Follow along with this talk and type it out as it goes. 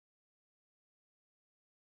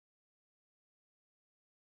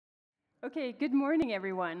Okay, good morning,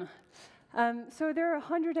 everyone. So there are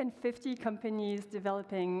 150 companies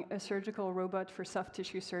developing a surgical robot for soft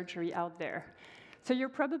tissue surgery out there. So you're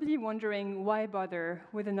probably wondering why bother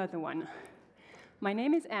with another one. My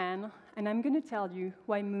name is Anne, and I'm going to tell you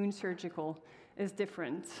why Moon Surgical is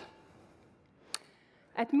different.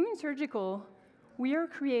 At Moon Surgical, we are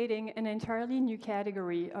creating an entirely new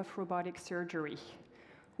category of robotic surgery.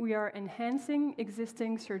 We are enhancing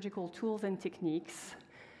existing surgical tools and techniques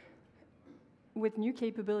with new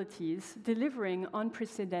capabilities, delivering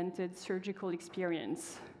unprecedented surgical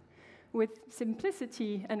experience. With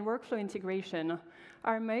simplicity and workflow integration,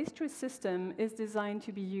 our Maestro system is designed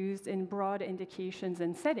to be used in broad indications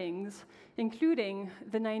and settings, including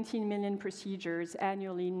the 19 million procedures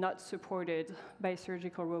annually not supported by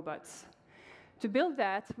surgical robots. To build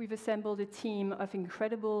that, we've assembled a team of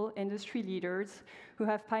incredible industry leaders who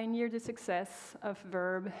have pioneered the success of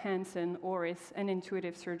Verb, Hansen, Auris, and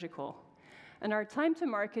Intuitive Surgical. And our time to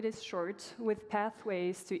market is short, with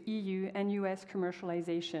pathways to EU and US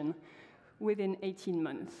commercialization within 18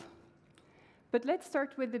 months. But let's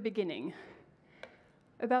start with the beginning.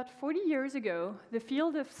 About 40 years ago, the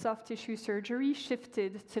field of soft tissue surgery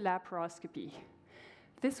shifted to laparoscopy.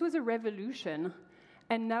 This was a revolution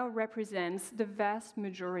and now represents the vast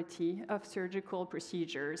majority of surgical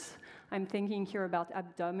procedures. I'm thinking here about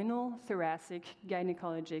abdominal, thoracic,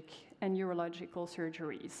 gynecologic, and urological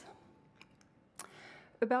surgeries.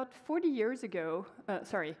 About 40 years ago,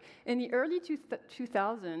 in the early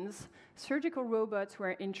 2000s, surgical robots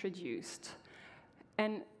were introduced.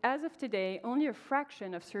 And as of today, only a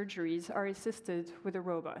fraction of surgeries are assisted with a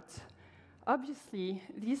robot. Obviously,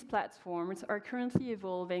 these platforms are currently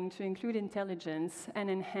evolving to include intelligence and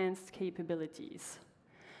enhanced capabilities.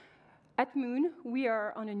 At Moon, we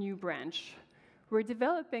are on a new branch. We're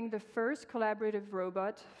developing the first collaborative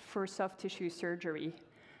robot for soft tissue surgery.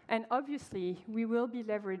 And obviously, we will be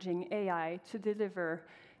leveraging AI to deliver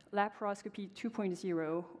laparoscopy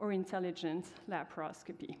 2.0, or intelligent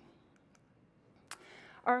laparoscopy.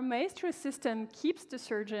 Our Maestro system keeps the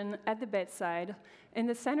surgeon at the bedside in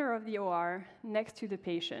the center of the OR next to the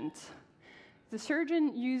patient. The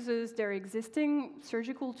surgeon uses their existing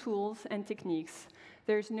surgical tools and techniques.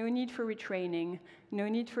 There's no need for retraining, no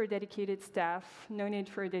need for a dedicated staff, no need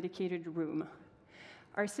for a dedicated room.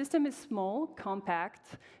 Our system is small,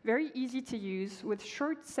 compact, very easy to use, with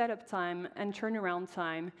short setup time and turnaround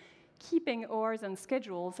time, keeping ORs on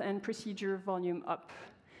schedules and procedure volume up.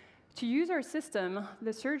 To use our system,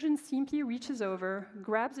 the surgeon simply reaches over,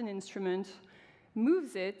 grabs an instrument,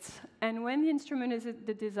 moves it, and when the instrument is at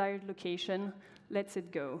the desired location, lets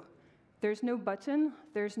it go. There's no button,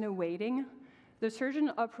 there's no waiting. The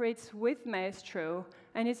surgeon operates with Maestro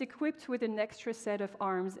and is equipped with an extra set of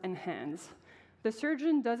arms and hands. The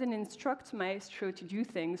surgeon doesn't instruct Maestro to do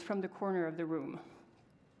things from the corner of the room.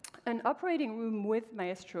 An operating room with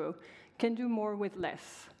Maestro can do more with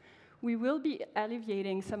less. We will be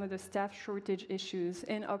alleviating some of the staff shortage issues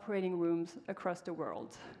in operating rooms across the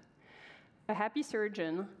world. A happy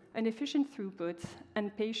surgeon, an efficient throughput,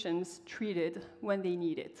 and patients treated when they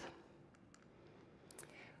need it.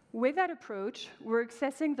 With that approach, we're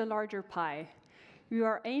accessing the larger pie. We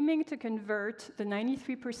are aiming to convert the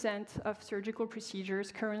 93% of surgical procedures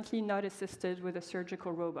currently not assisted with a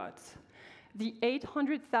surgical robot. The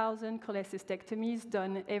 800,000 cholecystectomies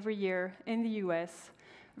done every year in the US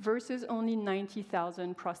versus only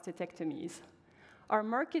 90,000 prostatectomies. Our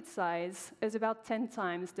market size is about 10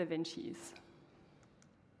 times Da Vinci's.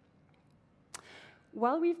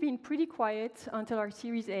 While we've been pretty quiet until our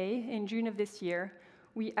Series A in June of this year,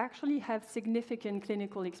 we actually have significant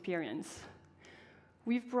clinical experience.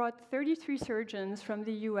 We've brought 33 surgeons from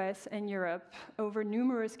the US and Europe over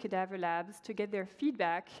numerous cadaver labs to get their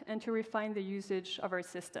feedback and to refine the usage of our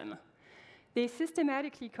system. They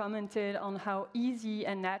systematically commented on how easy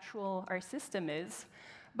and natural our system is,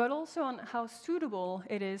 but also on how suitable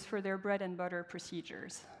it is for their bread and butter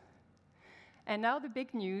procedures. And now the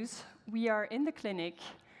big news, we are in the clinic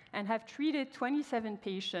and have treated 27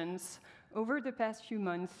 patients over the past few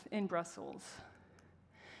months in Brussels.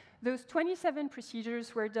 Those 27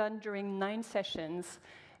 procedures were done during 9 sessions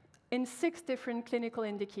in 6 different clinical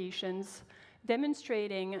indications,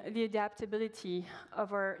 demonstrating the adaptability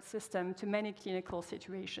of our system to many clinical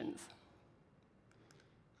situations.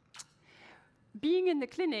 Being in the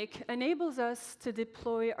clinic enables us to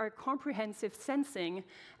deploy our comprehensive sensing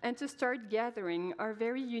and to start gathering our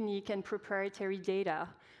very unique and proprietary data,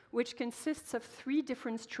 which consists of 3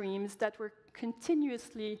 different streams that we're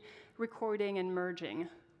continuously recording and merging.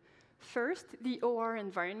 First, the OR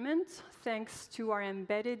environment, thanks to our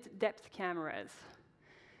embedded depth cameras.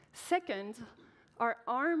 Second, Our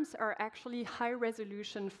arms are actually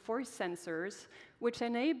high-resolution force sensors, which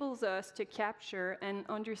enables us to capture and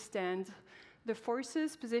understand the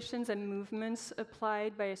forces, positions, and movements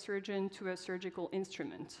applied by a surgeon to a surgical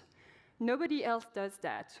instrument. Nobody else does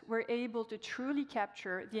that. We're able to truly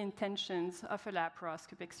capture the intentions of a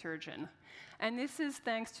laparoscopic surgeon. And this is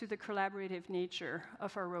thanks to the collaborative nature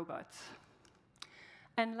of our robots.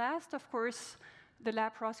 And last, of course, the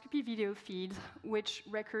laparoscopy video feed, which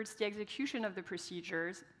records the execution of the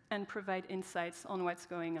procedures and provide insights on what's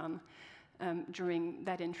going on during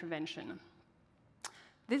that intervention.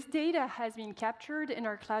 This data has been captured in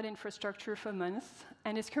our cloud infrastructure for months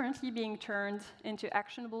and is currently being turned into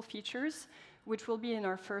actionable features, which will be in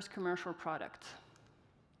our first commercial product.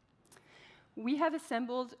 We have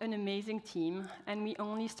assembled an amazing team, and we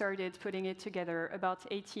only started putting it together about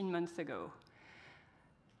 18 months ago.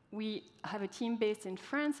 We have a team based in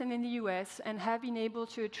France and in the US and have been able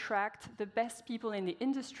to attract the best people in the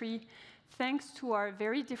industry thanks to our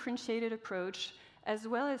very differentiated approach, as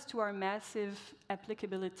well as to our massive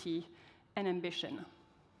applicability and ambition.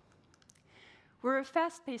 We're a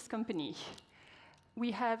fast-paced company.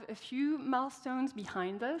 We have a few milestones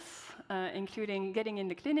behind us, including getting in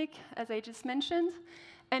the clinic, as I just mentioned,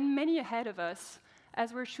 and many ahead of us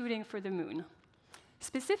as we're shooting for the moon.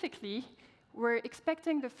 Specifically, we're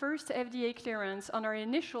expecting the first FDA clearance on our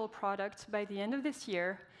initial product by the end of this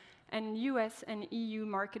year, and US and EU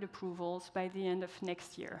market approvals by the end of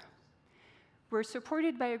next year. We're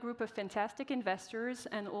supported by a group of fantastic investors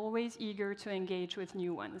and always eager to engage with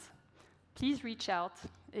new ones. Please reach out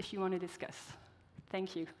if you want to discuss.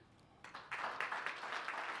 Thank you.